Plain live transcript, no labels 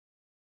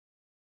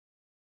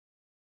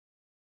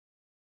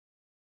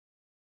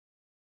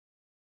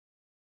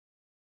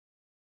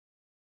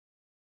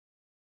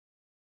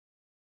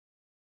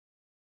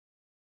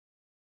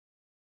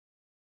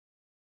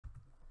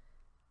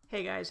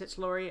Hey guys, it's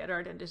Lori at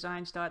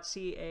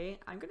ardentdesigns.ca.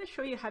 I'm going to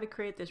show you how to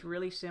create this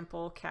really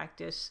simple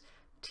cactus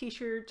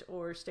t-shirt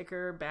or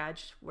sticker,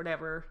 badge,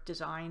 whatever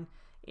design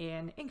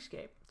in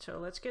Inkscape. So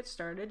let's get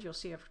started. You'll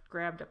see I've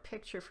grabbed a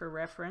picture for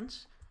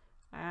reference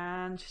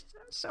and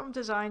some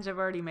designs I've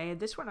already made.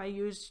 This one I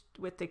used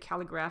with the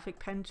calligraphic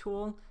pen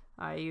tool.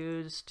 I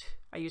used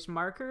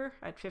marker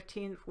at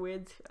 15th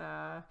width.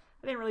 I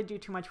didn't really do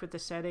too much with the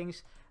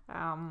settings.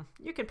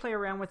 You can play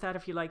around with that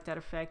if you like that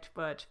effect,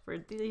 but for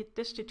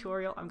this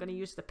tutorial I'm going to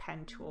use the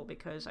pen tool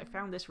because I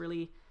found this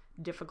really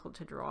difficult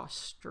to draw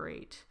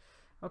straight.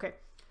 Okay,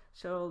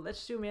 so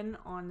let's zoom in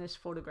on this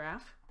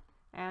photograph,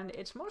 and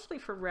it's mostly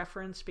for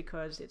reference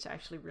because it's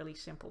actually really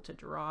simple to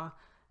draw.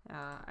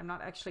 I'm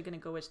not actually going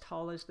to go as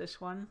tall as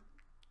this one,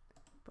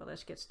 but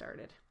let's get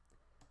started.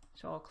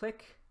 So I'll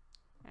click,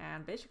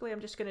 and basically I'm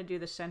just going to do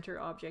the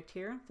center object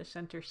here, the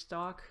center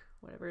stock,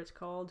 whatever it's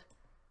called.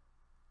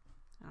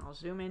 And I'll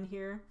zoom in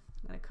here,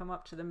 and I come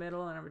up to the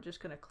middle, and I'm just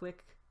going to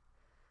click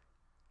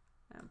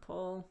and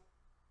pull,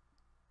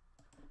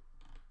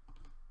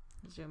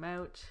 zoom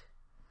out,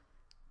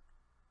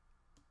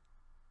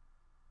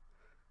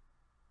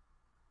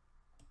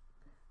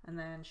 and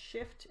then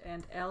Shift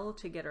and L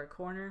to get our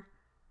corner,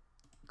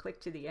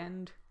 click to the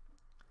end,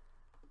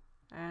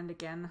 and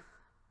again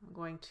I'm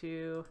going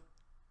to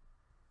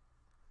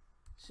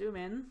zoom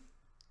in,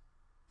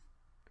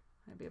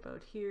 maybe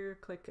about here,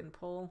 click and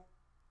pull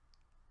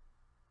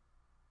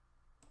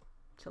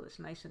till it's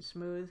nice and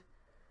smooth,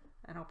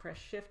 and I'll press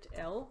Shift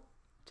L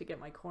to get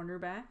my corner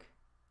back,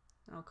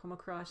 and I'll come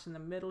across in the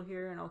middle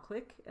here, and I'll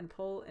click and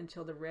pull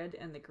until the red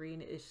and the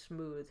green is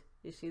smooth.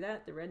 You see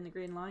that, the red and the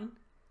green line?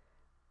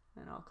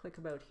 And I'll click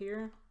about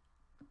here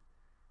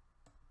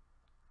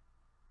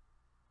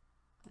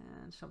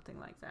and something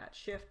like that.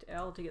 Shift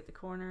L to get the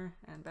corner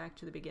and back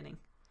to the beginning.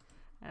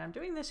 And I'm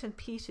doing this in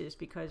pieces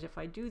because if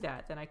I do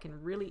that, then I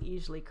can really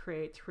easily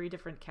create 3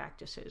 different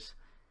cactuses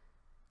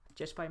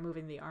just by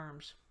moving the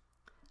arms.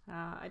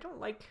 I don't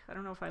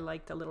know if I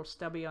like the little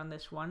stubby on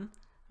this one.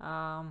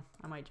 I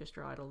might just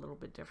draw it a little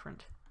bit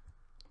different.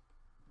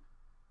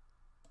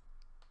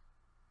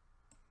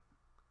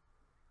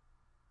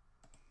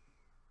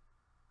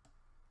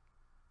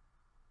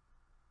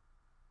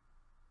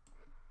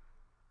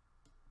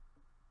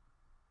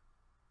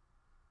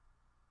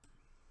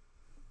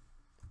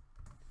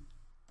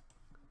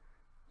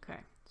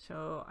 Okay,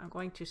 so I'm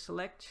going to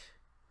select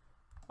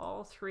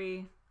all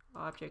 3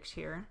 objects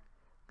here.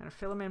 I'm going to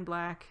fill them in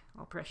black.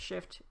 I'll press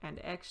Shift and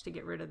X to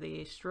get rid of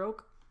the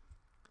stroke,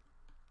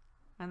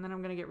 and then I'm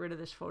going to get rid of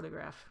this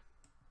photograph.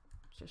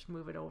 Just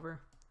move it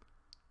over.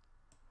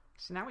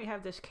 So now we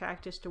have this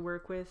cactus to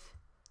work with.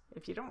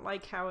 If you don't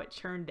like how it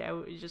turned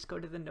out, you just go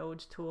to the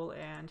nodes tool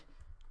and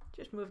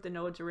just move the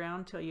nodes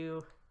around till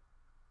you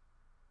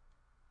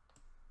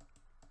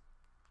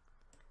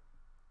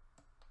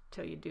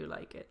do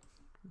like it.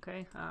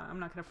 Okay, I'm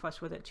not going to fuss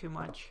with it too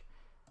much.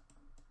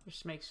 It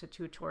just makes the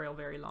tutorial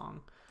very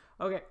long.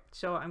 Okay,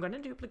 so I'm going to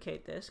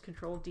duplicate this.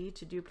 Control D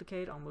to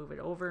duplicate. I'll move it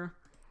over,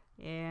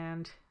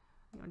 and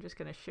I'm just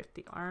going to shift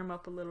the arm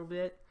up a little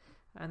bit,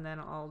 and then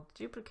I'll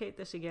duplicate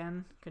this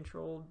again.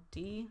 Control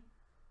D,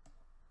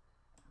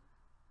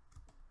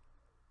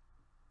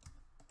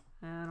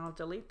 and I'll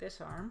delete this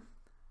arm.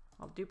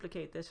 I'll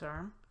duplicate this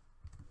arm,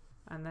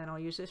 and then I'll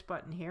use this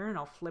button here, and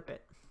I'll flip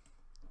it.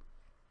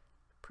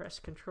 Press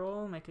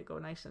Control, make it go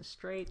nice and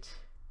straight.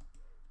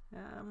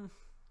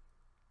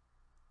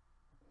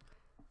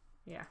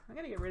 Yeah, I'm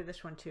going to get rid of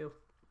this one too.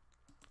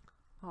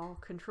 I'll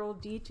Control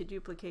D to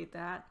duplicate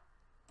that,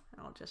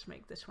 and I'll just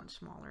make this one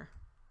smaller.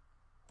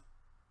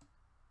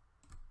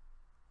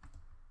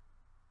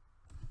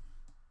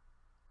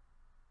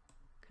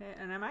 Okay,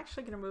 and I'm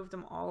actually going to move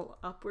them all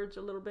upwards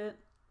a little bit,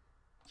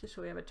 just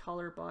so we have a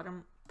taller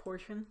bottom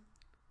portion.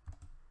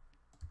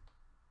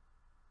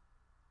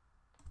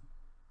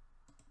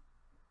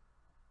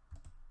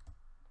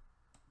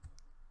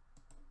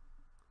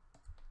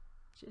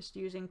 Just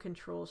using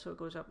Control so it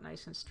goes up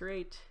nice and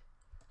straight.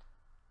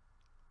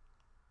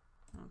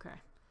 Okay,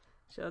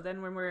 so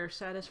then when we're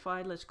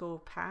satisfied, let's go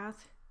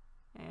Path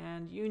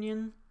and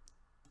Union,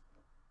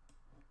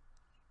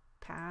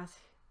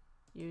 Path,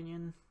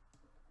 Union,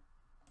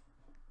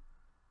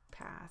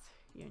 Path,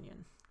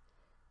 Union.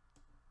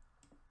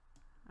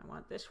 I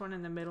want this one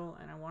in the middle,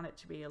 and I want it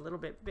to be a little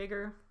bit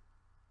bigger,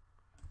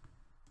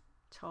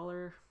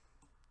 taller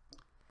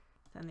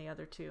than the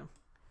other two.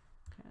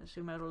 Okay, I'll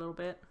zoom out a little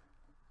bit.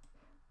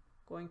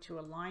 Going to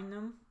align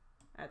them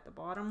at the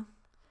bottom,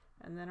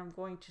 and then I'm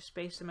going to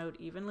space them out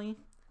evenly,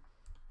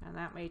 and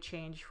that may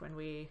change when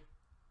we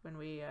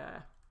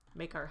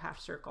make our half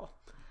circle.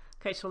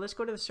 Okay, so let's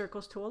go to the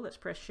circles tool. Let's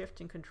press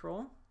Shift and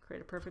Control,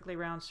 create a perfectly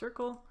round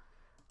circle.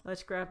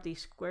 Let's grab the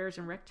squares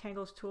and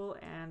rectangles tool,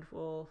 and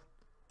we'll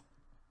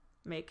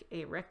make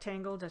a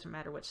rectangle, doesn't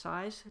matter what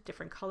size,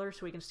 different color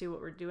so we can see what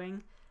we're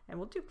doing, and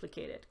we'll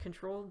duplicate it.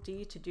 Control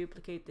D to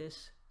duplicate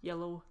this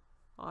yellow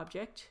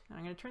object, and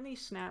I'm going to turn these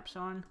snaps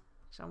on.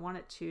 So I want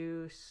it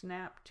to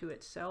snap to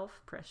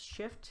itself. Press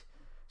Shift,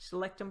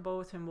 select them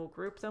both, and we'll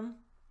group them.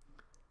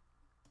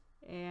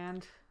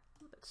 And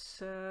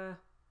let's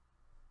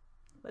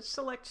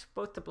select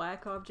both the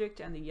black object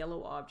and the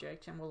yellow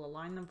object, and we'll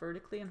align them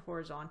vertically and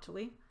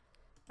horizontally,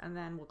 and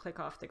then we'll click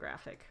off the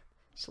graphic.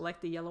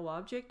 Select the yellow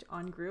object,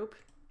 ungroup,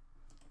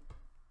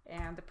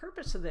 and the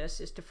purpose of this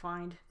is to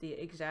find the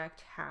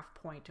exact half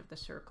point of the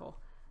circle.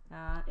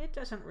 It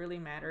doesn't really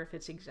matter if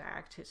it's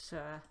exact, it's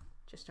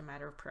just a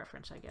matter of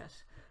preference, I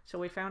guess. So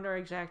we found our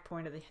exact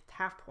point of the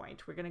half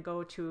point. We're going to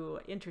go to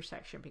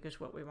intersection because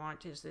what we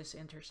want is this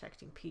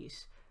intersecting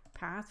piece.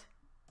 Path,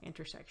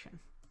 intersection.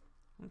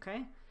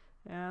 Okay.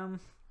 And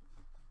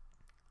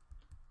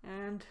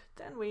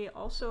then we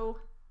also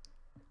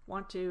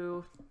want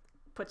to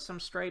put some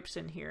stripes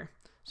in here.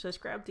 So let's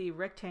grab the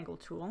rectangle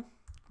tool.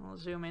 I'll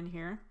zoom in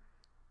here.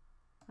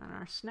 And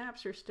our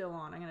snaps are still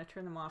on. I'm going to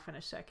turn them off in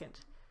a second.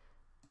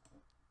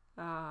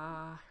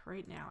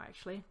 Right now,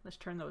 actually. Let's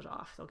turn those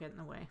off. They'll get in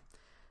the way.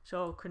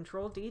 So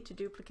Control D to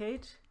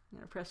duplicate. I'm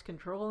going to press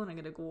Control and I'm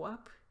going to go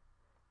up.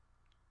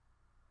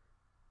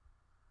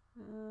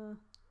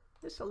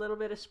 Just a little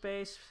bit of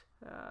space.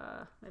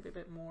 Maybe a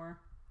bit more.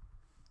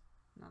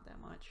 Not that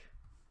much.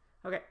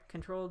 Okay,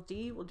 Control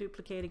D will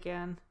duplicate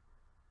again.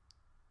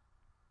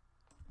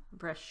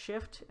 Press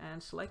Shift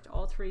and select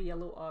all three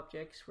yellow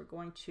objects. We're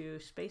going to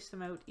space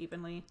them out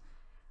evenly.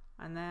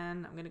 And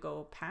then I'm going to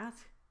go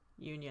Path,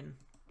 Union.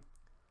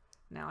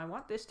 Now I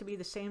want this to be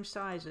the same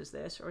size as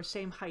this, or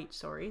same height,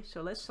 sorry.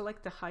 So let's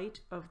select the height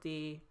of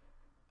the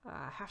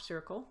half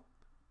circle.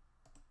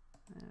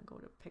 Go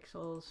to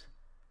Pixels.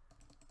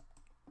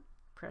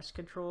 Press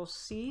Control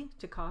C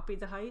to copy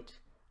the height,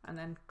 and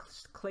then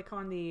click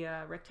on the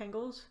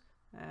rectangles,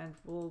 and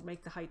we'll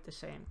make the height the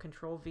same.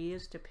 Control V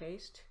is to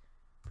paste.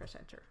 Press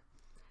Enter.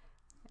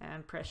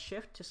 And press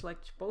Shift to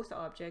select both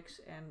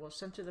objects, and we'll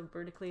center them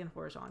vertically and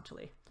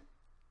horizontally.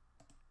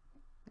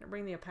 I'm going to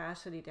bring the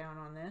opacity down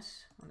on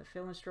this, on the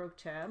Fill and Stroke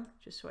tab,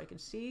 just so I can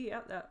see.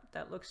 Yeah,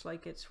 that looks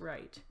like it's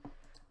right.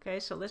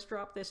 Okay, so let's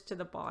drop this to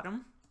the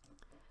bottom,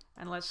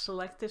 and let's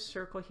select this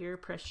circle here,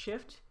 press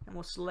Shift, and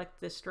we'll select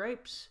the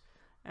stripes,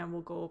 and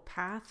we'll go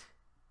Path,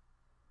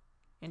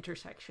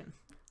 Intersection.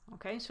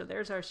 Okay, so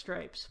there's our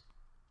stripes.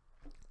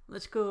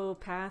 Let's go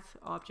Path,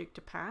 Object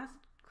to Path,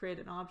 create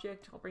an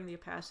object. I'll bring the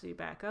opacity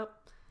back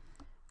up,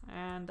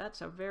 and that's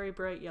a very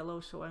bright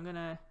yellow, so I'm going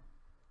to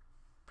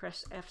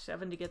press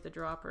F7 to get the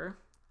dropper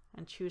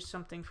and choose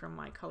something from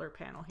my color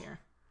panel here.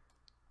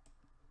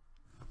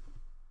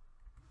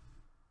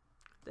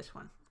 This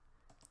one.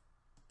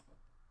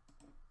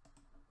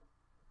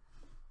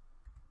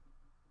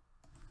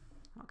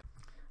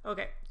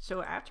 Okay,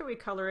 so after we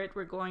color it,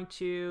 we're going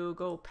to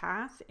go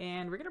Path,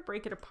 and we're going to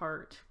break it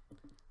apart.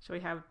 So we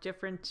have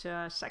different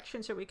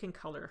sections that we can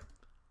color.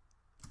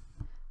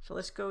 So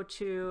let's go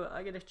to,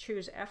 I'm going to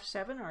choose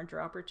F7, our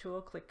dropper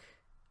tool, click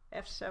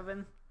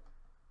F7.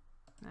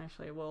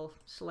 Actually, we'll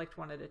select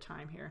one at a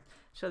time here.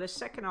 So the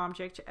second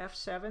object,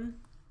 F7,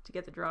 to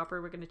get the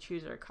dropper, we're going to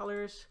choose our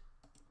colors.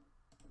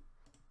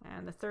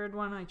 And the third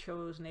one, I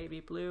chose navy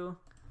blue.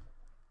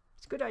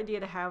 It's a good idea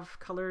to have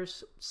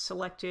colors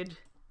selected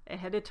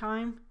ahead of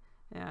time.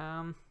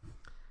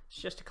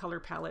 It's just a color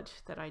palette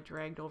that I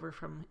dragged over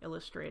from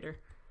Illustrator,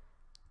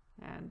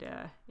 and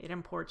it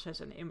imports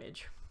as an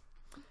image.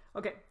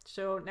 Okay,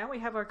 so now we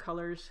have our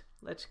colors.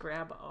 Let's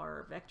grab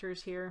our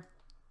vectors here.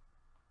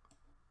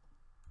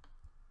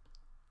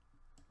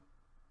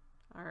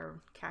 Our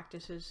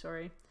cactuses,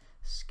 sorry.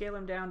 Scale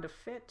them down to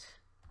fit,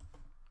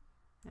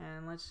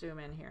 and let's zoom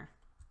in here.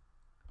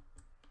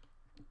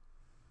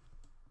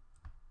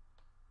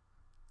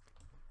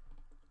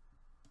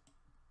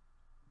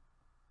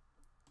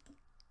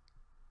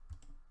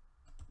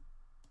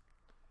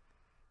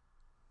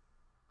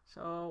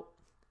 So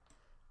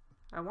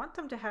I want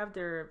them to have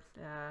their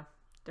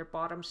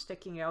bottom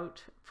sticking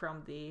out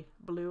from the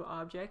blue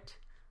object,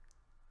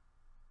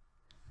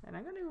 and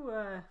I'm going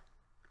to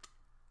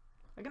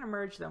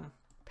merge them,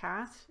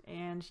 Path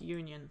and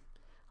Union.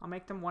 I'll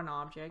make them one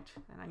object,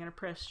 and I'm going to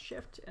press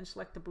Shift and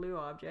select the blue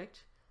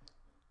object,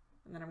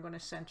 and then I'm going to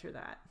center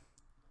that.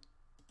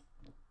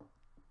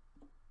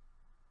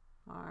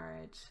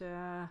 Alright,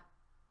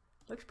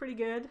 looks pretty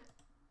good.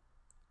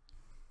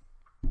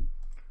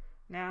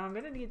 Now I'm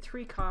going to need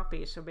 3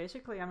 copies, so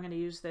basically I'm going to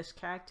use this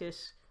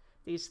cactus,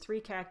 these 3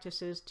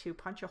 cactuses, to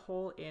punch a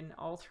hole in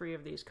all 3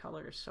 of these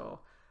colors. So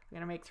I'm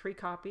going to make 3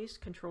 copies,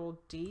 Control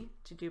D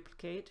to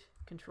duplicate,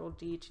 Control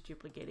D to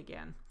duplicate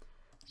again.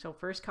 So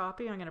first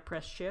copy, I'm going to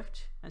press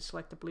Shift and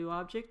select the blue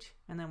object,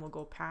 and then we'll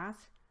go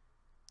Path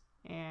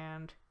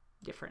and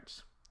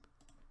Difference.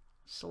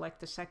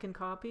 Select the second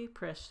copy,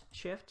 press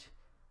Shift,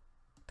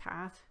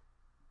 Path,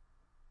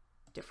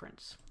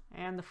 Difference.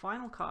 And the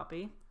final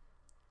copy,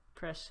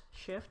 press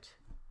Shift,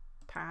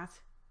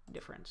 Path,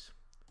 Difference.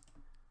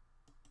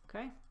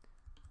 Okay,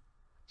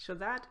 so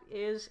that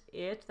is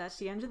it. That's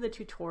the end of the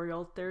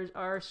tutorial. There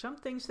are some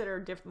things that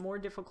are more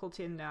difficult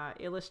in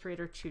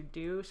Illustrator to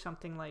do,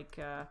 something like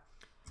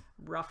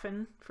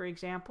roughen, for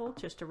example,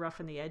 just to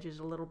roughen the edges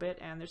a little bit.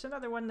 And there's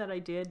another one that I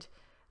did,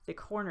 the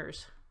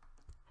corners.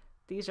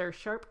 These are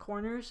sharp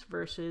corners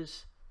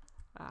versus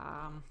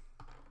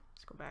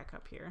let's go back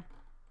up here.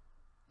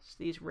 It's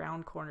these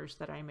round corners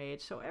that I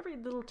made. So every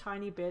little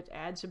tiny bit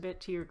adds a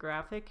bit to your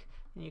graphic,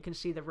 and you can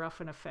see the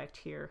roughen effect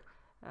here.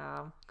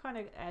 Kind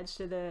of adds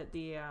to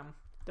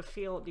the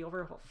feel, the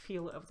overall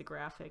feel of the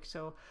graphic.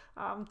 So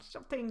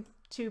something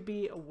to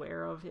be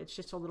aware of. It's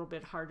just a little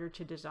bit harder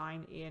to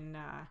design in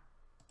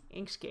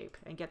Inkscape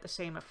and get the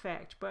same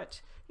effect,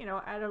 but you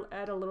know,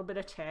 add a little bit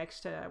of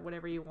text,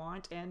 whatever you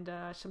want, and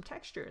some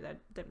texture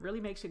that really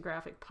makes a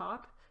graphic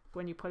pop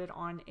when you put it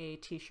on a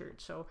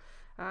t-shirt. So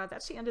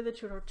that's the end of the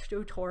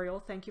tutorial.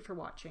 Thank you for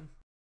watching.